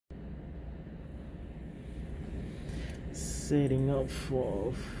setting up for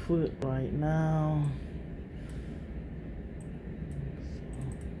a foot right now.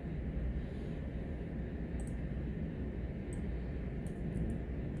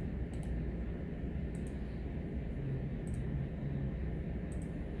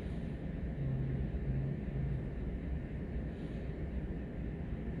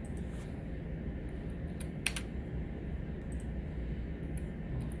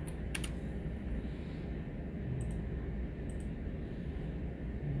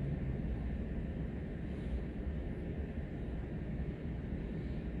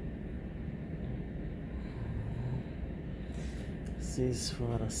 This is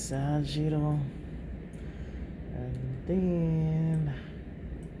for the sagittal, and then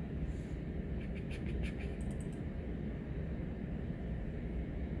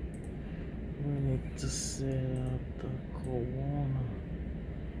we need to set up the corona.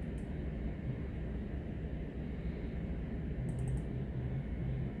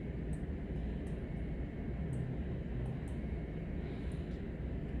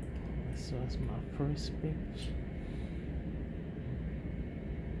 So that's my first picture.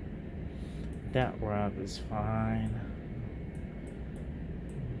 That rock is fine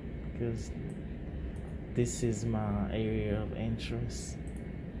because this is my area of interest.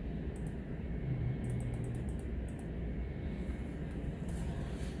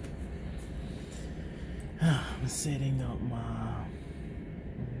 I'm setting up my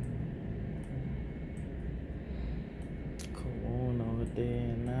corona over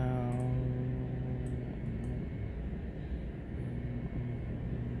there now.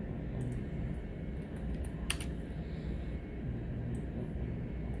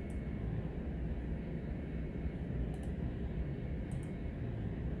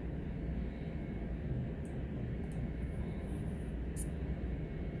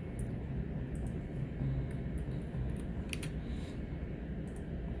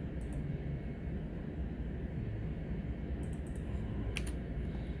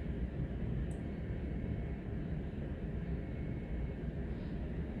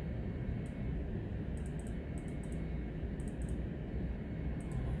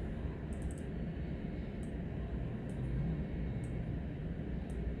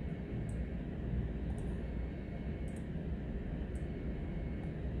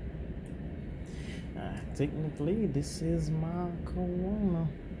 Technically, this is my corona.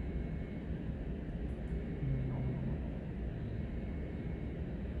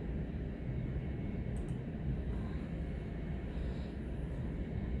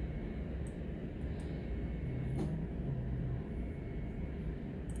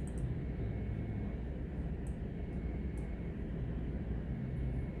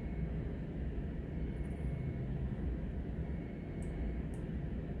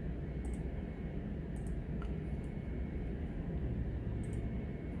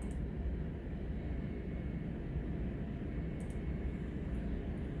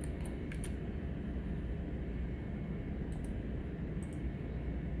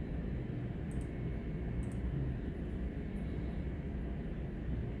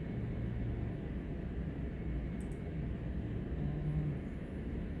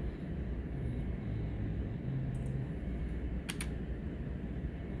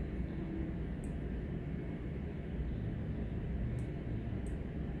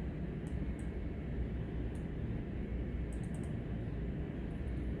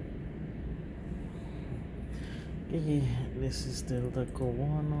 Yeah, this is still the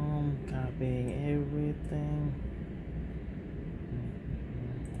corona. Copying everything.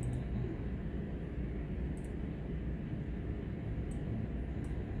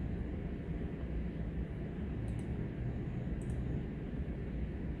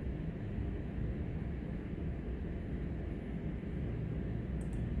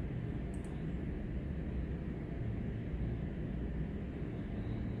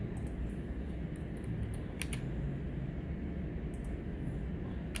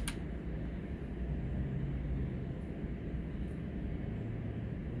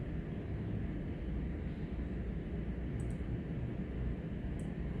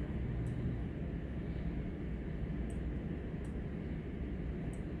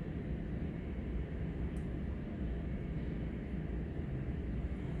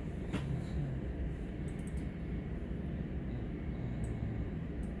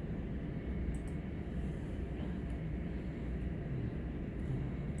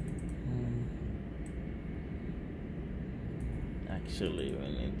 Actually, we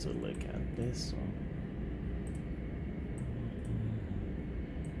need to look at this one.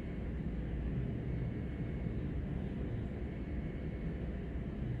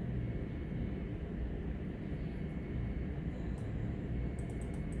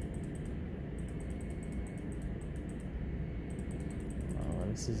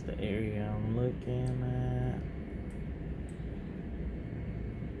 This is the area I'm looking at.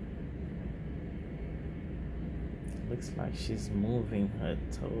 Looks like she's moving her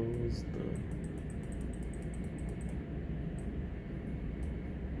toes though.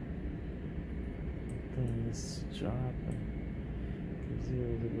 It's dropping because you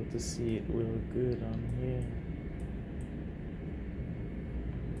was able to see it real good on here.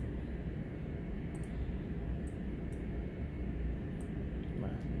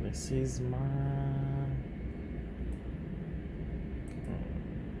 This is my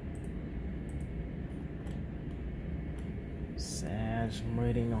Sag. I'm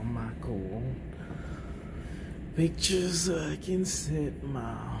waiting on my cool pictures so I can set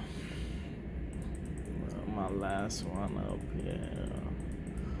my last one up here.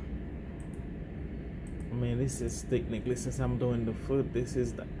 I mean, this is technically, since I'm doing the foot, this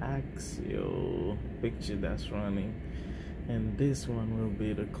is the axial picture that's running, and this one will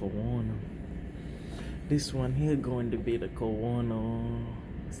be the corona. This one here going to be the corona,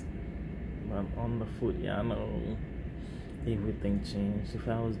 but on the foot, yeah, I know everything changed. If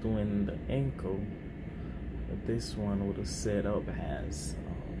I was doing the ankle, this one would have set up as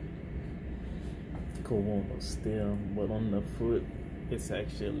corona still, but on the foot it's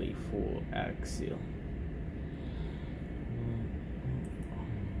actually full axial.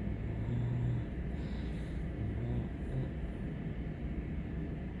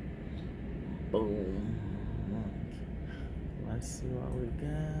 Boom. Let's see what we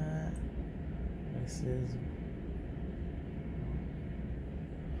got. This is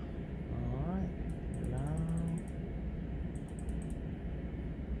alright. Now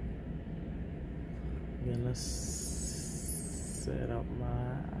I'm gonna set up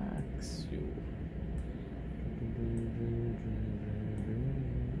my axial.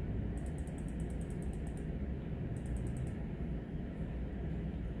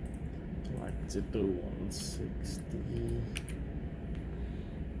 Like to do 160.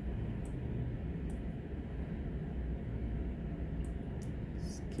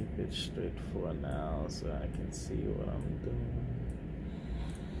 Just keep it straight for now so I can see what I'm doing.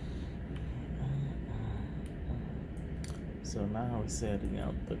 So now we're setting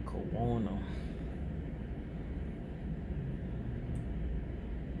up the corona.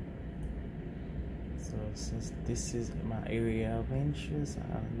 So since this is my area of interest,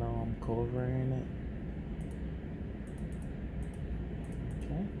 I know I'm covering it.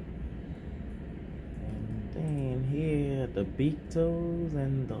 Okay. And then here, the big toes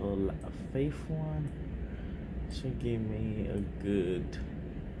and the fifth one should give me a good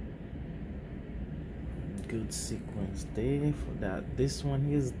sequence there for that. This one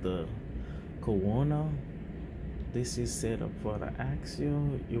is the corona. This is set up for the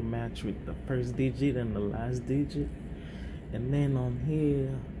axial. You match with the first digit and the last digit, and then on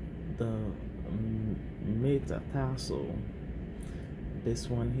here the metatarsal. This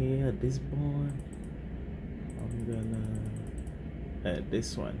one here, this bone, I'm gonna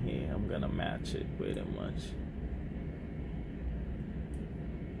this one here, I'm gonna match it pretty much.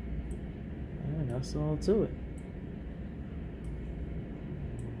 And that's all to it.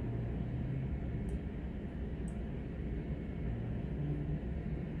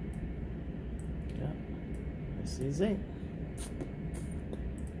 This is it.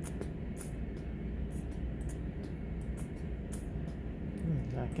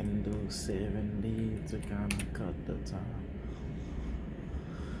 I can do 70 to kind of cut the time.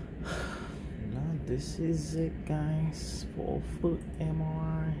 Now this is it, guys. 4-foot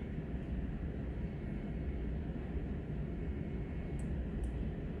MRI.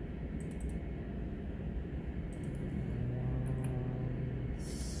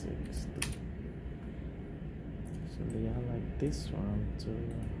 Actually, I like this one too.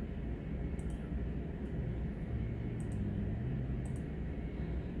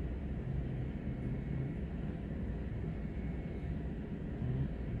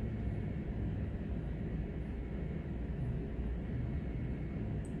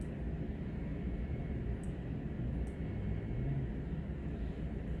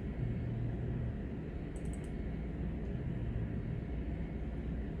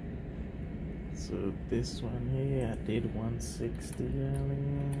 So this one here, I did 160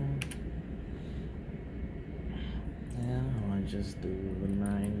 earlier. Now I just do the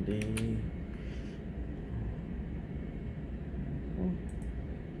 90.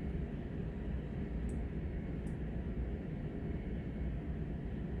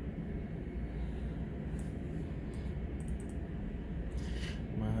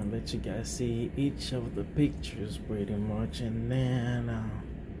 I'll let you guys see each of the pictures pretty much, and then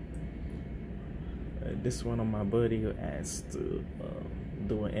this one of my buddy who asked to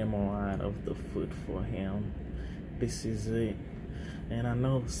do an MRI of the foot for him. This is it. And I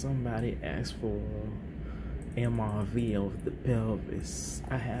know somebody asked for MRV of the pelvis.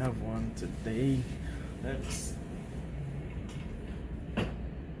 I have one today. Let's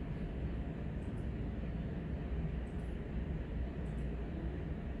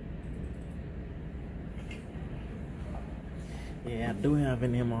yeah, I do have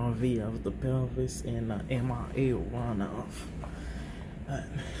an MRV of the pelvis and an MRA one off.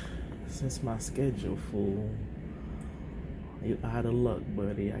 Since my schedule full, you out of luck,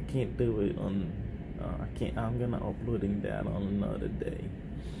 buddy. I can't do it on. I'm gonna uploading that on another day.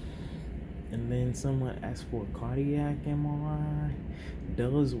 And then someone asked for a cardiac MRI.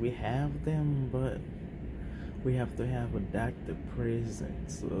 Those we have them, but we have to have a doctor present,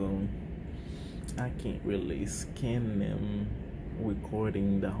 so I can't really scan them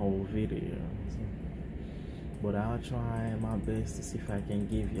recording the whole video. But I'll try my best to see if I can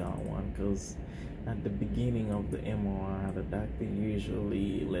give y'all one, because at the beginning of the MRI, the doctor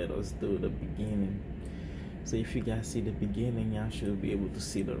usually let us do the beginning. So if you guys see the beginning, y'all should be able to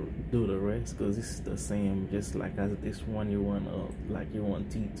see do the rest, because this is the same, just like as this one. You want you want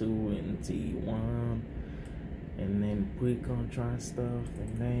T2 and T1, and then pre-contrast stuff,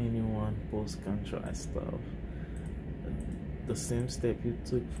 and then you want post-contrast stuff. The same step you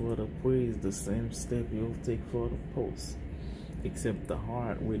took for the pre is the same step you'll take for the post, except the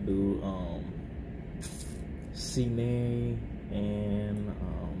heart we do cine and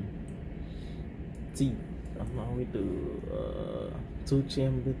T. We do 2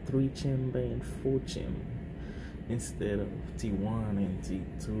 chamber, 3 chamber, and 4 chamber instead of T1 and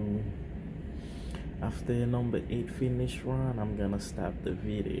T2. After number 8 finish run, I'm gonna stop the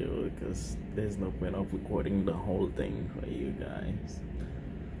video because there's no point of recording the whole thing for you guys.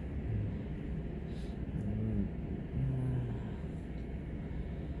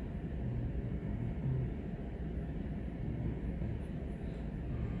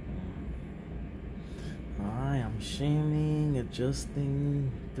 I'm shaming,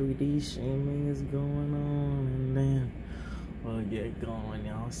 adjusting, 3D shaming is going on, and then we'll get going.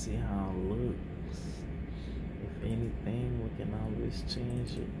 Y'all see how it looks. If anything, we can always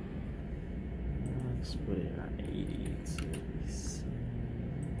change it. Let's put it on 80 to see.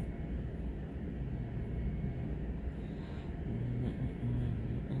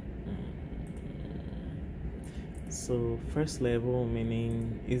 So first level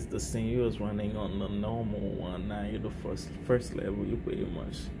meaning is the same. You was running on the normal one. Now you're the first level. You pretty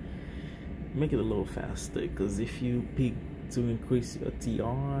much make it a little faster, because if you pick to increase your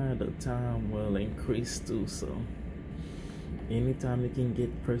TR, the time will increase too. So anytime you can get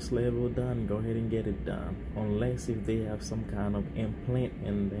first level done, go ahead and get it done, unless if they have some kind of implant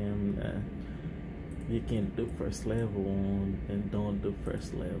in them, you can do first level and don't do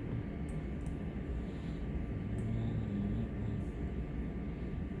first level.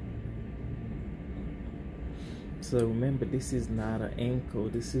 So remember, this is not an ankle,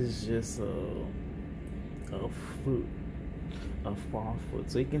 this is just a foot, a forefoot.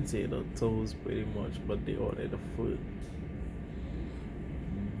 So you can say the toes pretty much, but they are the foot.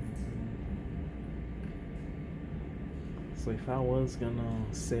 So if I was gonna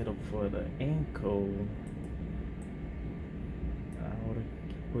set up for the ankle, I would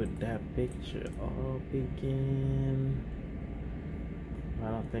put that picture up again.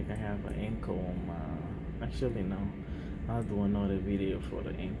 I don't think I have an ankle on my. Actually, no. I'll do another video for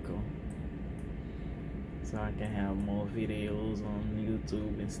the ankle, so I can have more videos on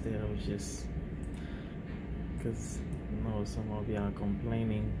YouTube instead of just, because you know some of y'all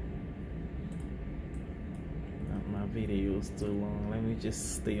complaining that my videos too long. Let me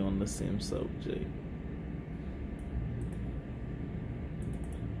just stay on the same subject.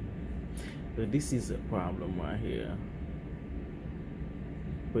 But this is a problem right here,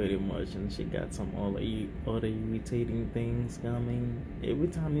 pretty much, and she got some other irritating things coming. Every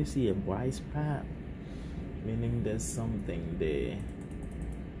time you see a bright spot, meaning there's something there.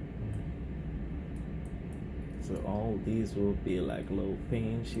 So all these will be like low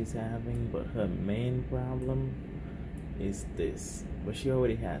pain she's having, but her main problem is this. But she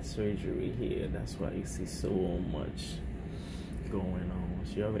already had surgery here, that's why you see so much going on.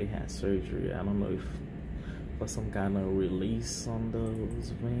 She already had surgery. I don't know if for some kind of release on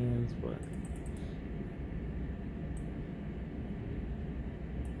those veins, but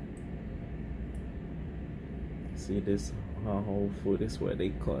see, this her whole foot is where they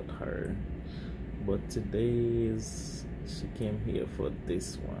cut her. But today is, she came here for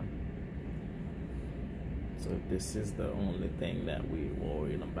this one. So this is the only thing that we're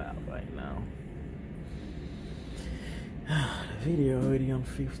worried about right now. The video already on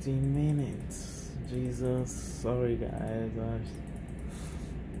 15 minutes. Jesus, sorry guys.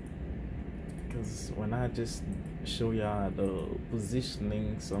 Because when I just show y'all the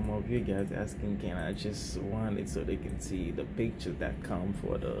positioning, some of you guys asking, can I just want it so they can see the picture that come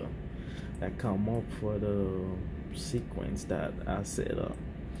up for the sequence that I set up.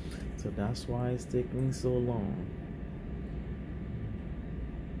 So that's why it's taking so long.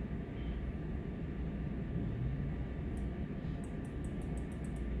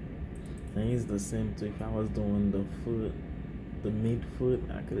 And it's the same too. If I was doing the foot, the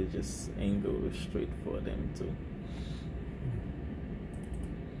midfoot, I could have just angled straight for them too.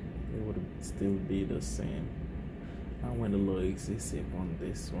 It would still be the same. I went a little excessive on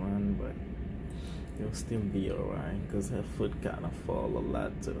this one, but it'll still be alright because her foot kind of fall a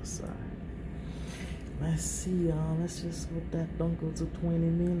lot to the side. Let's see, y'all. Let's just hope that don't go to 20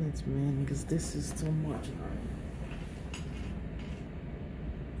 minutes, man, because this is too much.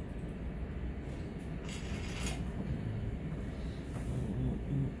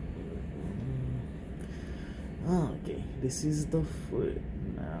 Okay, this is the foot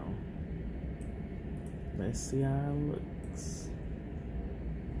now. Let's see how it looks.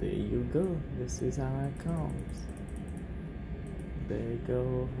 There you go. This is how it comes. There you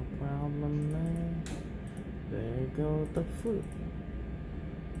go, a problem there. There you go, the foot.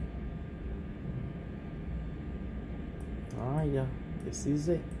 Alright, y'all. This is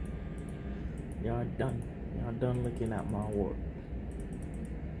it. Y'all done. Y'all done looking at my work.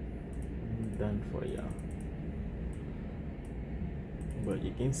 I'm done for y'all. But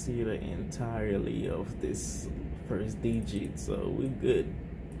you can see the entirety of this first digit, so we're good.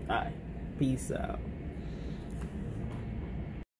 Alright, peace out.